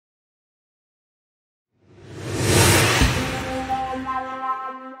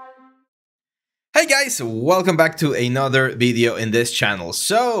Hey guys, welcome back to another video in this channel.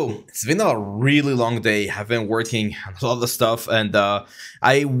 So it's been a really long day. I've been working on a lot of stuff and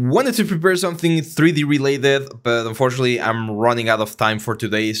I wanted to prepare something 3D related, but unfortunately I'm running out of time for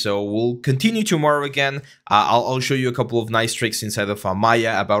today. So we'll continue tomorrow again. I'll show you a couple of nice tricks inside of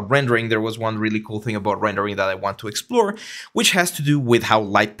Maya about rendering. There was one really cool thing about rendering that I want to explore, which has to do with how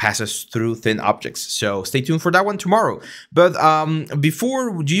light passes through thin objects. So stay tuned for that one tomorrow. But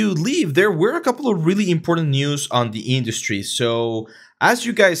before you leave, there were a couple of really important news on the industry. So as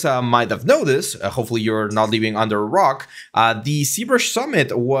you guys might have noticed, hopefully you're not living under a rock, the Zbrush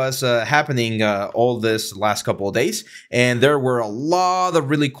Summit was happening all this last couple of days, and there were a lot of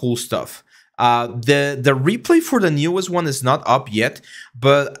really cool stuff. The replay for the newest one is not up yet,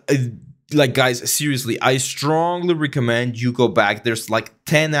 but like guys, seriously, I strongly recommend you go back. There's like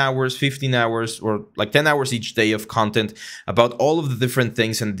 10 hours, 15 hours, or like 10 hours each day of content about all of the different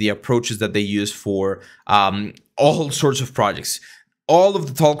things and the approaches that they use for all sorts of projects. All of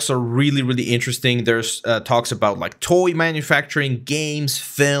the talks are really, really interesting. There's talks about like toy manufacturing, games,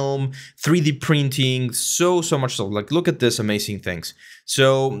 film, 3D printing, so much stuff. Like, look at this amazing things.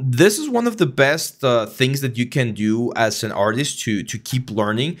 So this is one of the best things that you can do as an artist to keep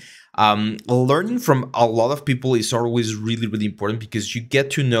learning. Learning from a lot of people is always really, really important because you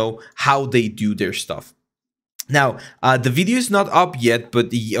get to know how they do their stuff. Now, the video is not up yet,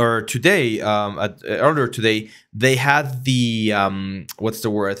 but earlier today, they had the what's the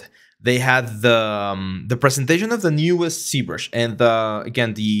word? They had the presentation of the newest ZBrush, and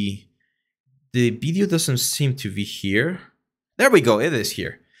again, the video doesn't seem to be here. There we go, it is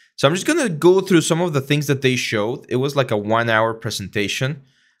here. So I'm just gonna go through some of the things that they showed. It was like a 1-hour presentation.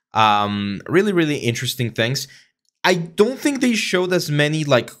 Really, really interesting things. I don't think they showed as many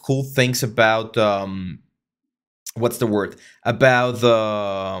like cool things about what's the word, about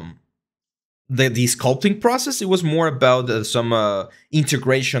the sculpting process. It was more about some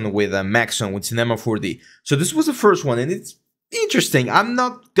integration with Maxon, with Cinema 4D. So this was the first one, and it's interesting. I'm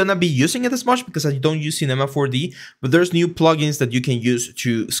not gonna be using it as much because I don't use Cinema 4D, but there's new plugins that you can use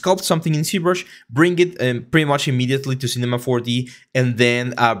to sculpt something in ZBrush, bring it pretty much immediately to Cinema 4D, and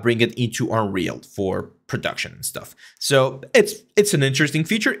then bring it into Unreal for production and stuff. So it's an interesting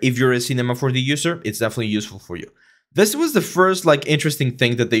feature. If you're a Cinema 4D user, it's definitely useful for you. This was the first like interesting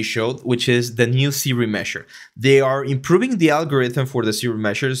thing that they showed, which is the new Siri Measure. They are improving the algorithm for the Siri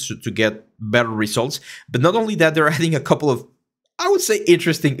Measures to get better results, but not only that, they're adding a couple of, I would say,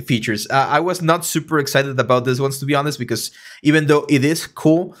 interesting features. I was not super excited about this ones, to be honest, because even though it is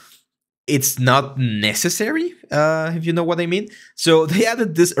cool, it's not necessary, if you know what I mean. So they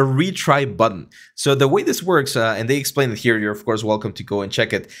added this retry button. So the way this works, and they explain it here, you're of course welcome to go and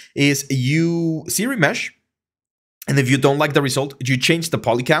check it, is you Siri Mesh, and if you don't like the result, you change the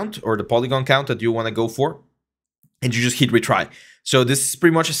poly count or the polygon count that you want to go for, and you just hit retry. So this is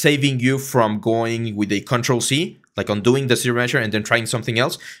pretty much saving you from going with a Control-C, like undoing the Siri Measure and then trying something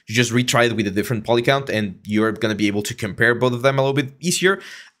else. You just retry it with a different poly count, and you're going to be able to compare both of them a little bit easier.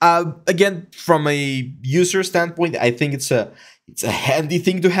 Again, from a user standpoint, I think it's a handy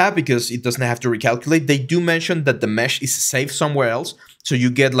thing to have because it doesn't have to recalculate. They do mention that the mesh is saved somewhere else, so you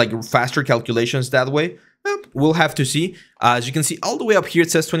get like faster calculations that way. We'll have to see. As you can see, all the way up here,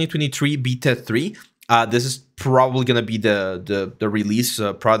 it says 2023 Beta 3. This is probably going to be the release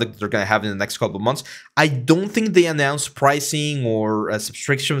product they're going to have in the next couple of months. I don't think they announced pricing or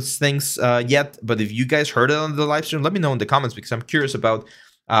subscriptions things yet, but if you guys heard it on the live stream, let me know in the comments because I'm curious about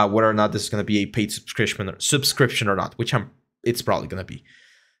whether or not this is going to be a paid subscription or not, which it's probably going to be.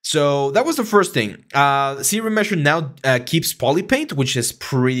 So that was the first thing. Siri Measure now keeps polypaint, which is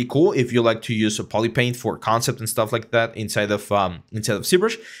pretty cool if you like to use a polypaint for concept and stuff like that inside of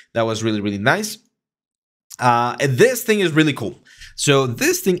ZBrush. That was really, really nice. And this thing is really cool. So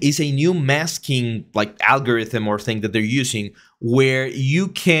this thing is a new masking like algorithm or thing that they're using where you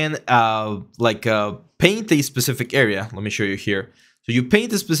can paint a specific area. Let me show you here. So you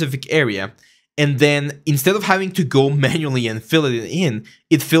paint a specific area, and then instead of having to go manually and fill it in,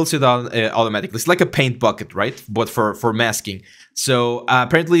 it fills it out automatically. It's like a paint bucket, right? But for masking. So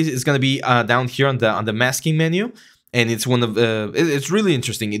apparently it's going to be down here on the masking menu. And it's one of it's really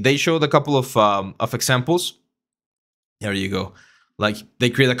interesting. They showed a couple of examples. There you go. Like they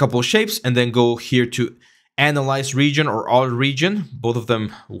create a couple of shapes and then go here to analyze region or all region. Both of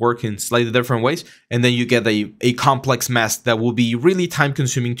them work in slightly different ways, and then you get a complex mask that will be really time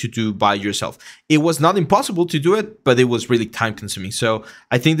consuming to do by yourself. It was not impossible to do it, but it was really time consuming. So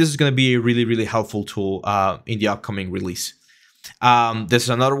I think this is going to be a really, really helpful tool in the upcoming release. This is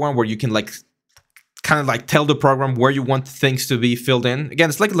another one where you can like kind of like tell the program where you want things to be filled in. Again,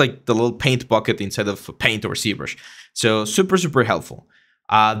 it's like the little paint bucket inside of Paint or ZBrush. So super helpful.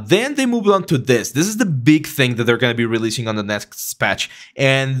 Then they moved on to this. This is the big thing that they're going to be releasing on the next patch.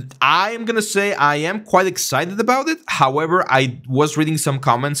 And I am going to say I am quite excited about it. However, I was reading some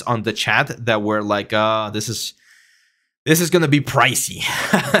comments on the chat that were like, this is going to be pricey.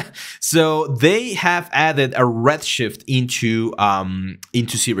 So they have added a Redshift into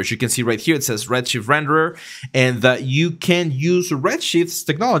ZBrush. You can see right here, it says Redshift renderer, and you can use Redshift's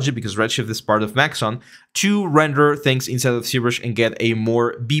technology, because Redshift is part of Maxon, to render things inside of ZBrush and get a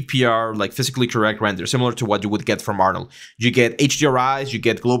more BPR, like physically correct render, similar to what you would get from Arnold. You get HDRIs, you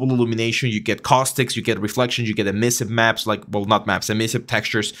get global illumination, you get caustics, you get reflections, you get emissive maps, like, well, not maps, emissive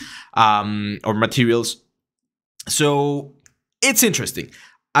textures or materials. So it's interesting.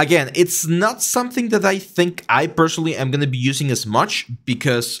 Again, it's not something that I think I personally am going to be using as much,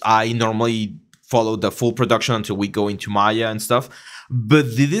 because I normally follow the full production until we go into Maya and stuff.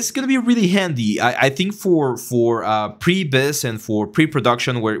 But this is going to be really handy. I think for pre-biz and for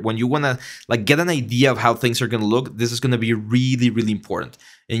pre-production, when you want to like get an idea of how things are going to look, this is going to be really important.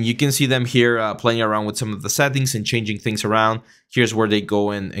 And you can see them here playing around with some of the settings and changing things around. Here's where they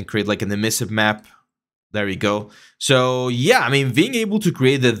go and create like an emissive map. There we go. So yeah, I mean, being able to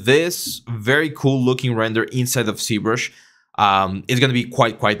create this very cool looking render inside of ZBrush is going to be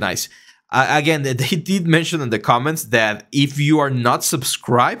quite nice. Again, they did mention in the comments that if you are not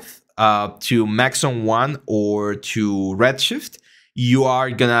subscribed to Maxon 1 or to Redshift, you are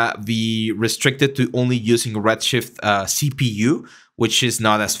gonna be restricted to only using Redshift CPU, which is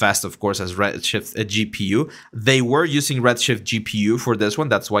not as fast, of course, as Redshift GPU. They were using Redshift GPU for this one.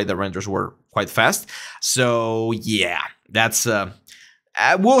 That's why the renders were quite fast. So yeah, that's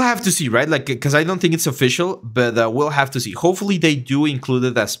we'll have to see, right? Like, because I don't think it's official, but we'll have to see. Hopefully, they do include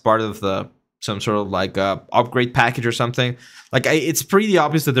it as part of some sort of like upgrade package or something. Like, it's pretty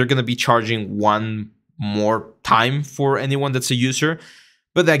obvious that they're going to be charging one more time for anyone that's a user.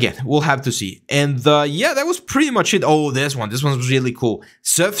 But again, we'll have to see. And yeah, that was pretty much it. Oh, this one was really cool.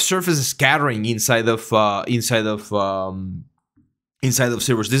 Surface scattering inside of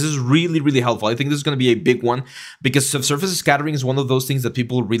ZBrush. This is really helpful. I think this is going to be a big one, because surface scattering is one of those things that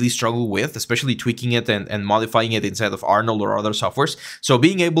people really struggle with, especially tweaking it and modifying it inside of Arnold or other softwares. So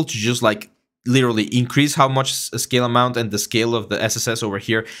being able to just like literally increase how much scale amount and the scale of the SSS over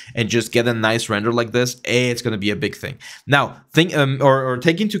here and just get a nice render like this, it's going to be a big thing. Now, take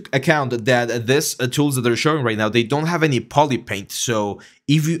into account that this tools that they're showing right now, they don't have any poly paint. So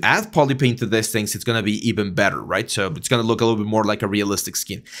if you add poly paint to these things, it's going to be even better, right? So it's going to look a little bit more like a realistic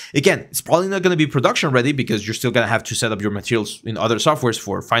skin. Again, it's probably not going to be production ready, because you're still going to have to set up your materials in other softwares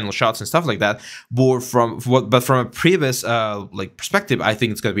for final shots and stuff like that. But from a previous like perspective, I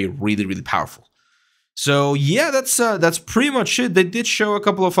think it's going to be really powerful. So yeah, that's pretty much it. They did show a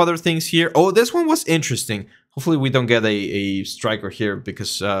couple of other things here. Oh, this one was interesting. Hopefully we don't get a striker here,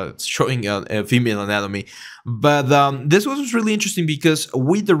 because it's showing a female anatomy. But this was really interesting, because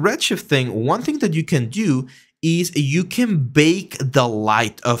with the Redshift thing, one thing that you can do is you can bake the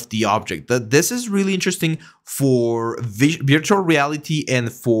light of the object. This is really interesting for virtual reality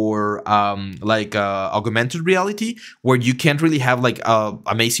and for augmented reality, where you can't really have like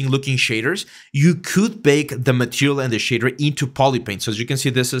amazing looking shaders. You could bake the material and the shader into polypaint. So as you can see,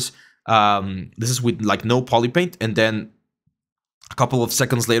 this is with like no polypaint, and then a couple of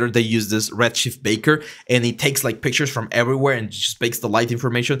seconds later, they use this Redshift Baker, and it takes like pictures from everywhere and just bakes the light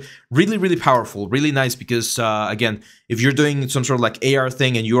information. Really powerful, really nice, because again, if you're doing some sort of like AR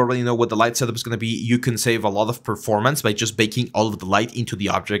thing and you already know what the light setup is going to be, you can save a lot of performance by just baking all of the light into the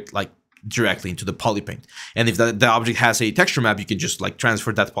object, like directly into the polypaint. And if the object has a texture map, you can just like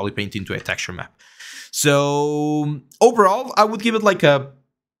transfer that polypaint into a texture map. So overall, I would give it like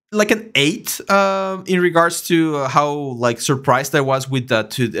an 8 in regards to how like surprised I was with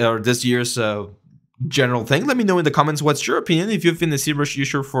this year's general thing. Let me know in the comments what's your opinion. If you've been a ZBrush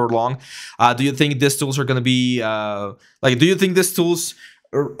user for long, do you think these tools are going to be do you think these tools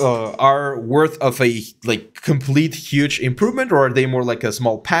are worth of a like complete huge improvement, or are they more like a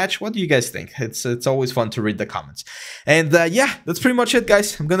small patch? What do you guys think? It's always fun to read the comments. And yeah, that's pretty much it,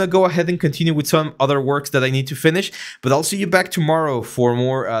 guys. I'm gonna go ahead and continue with some other works that I need to finish, but I'll see you back tomorrow for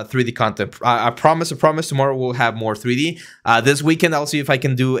more 3D content. I promise tomorrow we'll have more 3D. This weekend I'll see if I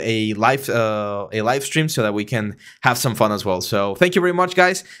can do a live stream so that we can have some fun as well. So thank you very much,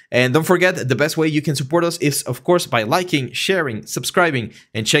 guys, and don't forget, the best way you can support us is of course by liking, sharing, subscribing,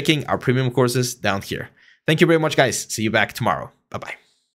 and checking our premium courses down here. Thank you very much, guys. See you back tomorrow. Bye-bye.